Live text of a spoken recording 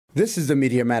This is the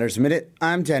Media Matters Minute.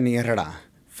 I'm Danny Herrera.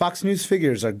 Fox News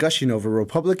figures are gushing over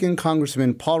Republican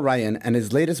Congressman Paul Ryan and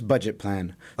his latest budget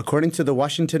plan. According to the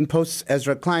Washington Post's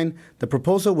Ezra Klein, the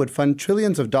proposal would fund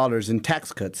trillions of dollars in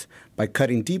tax cuts by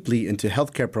cutting deeply into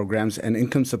health care programs and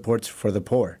income supports for the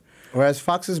poor. Or as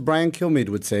Fox's Brian Kilmeade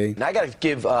would say, I got to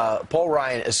give Paul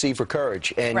Ryan a C for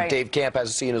courage, and right. Dave Camp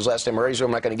has a C in his last name already, so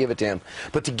I'm not going to give it to him.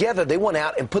 But together, they went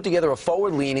out and put together a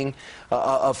forward-leaning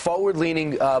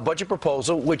budget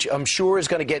proposal, which I'm sure is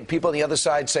going to get people on the other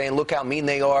side saying, look how mean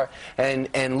they are,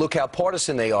 and look how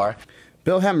partisan they are.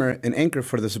 Bill Hemmer, an anchor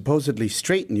for the supposedly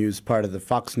straight news part of the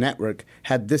Fox network,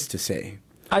 had this to say.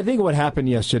 I think what happened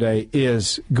yesterday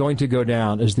is going to go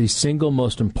down as the single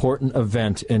most important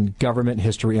event in government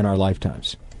history in our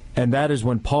lifetimes. And that is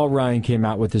when Paul Ryan came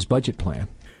out with his budget plan.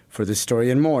 For this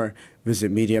story and more,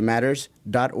 visit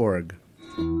MediaMatters.org.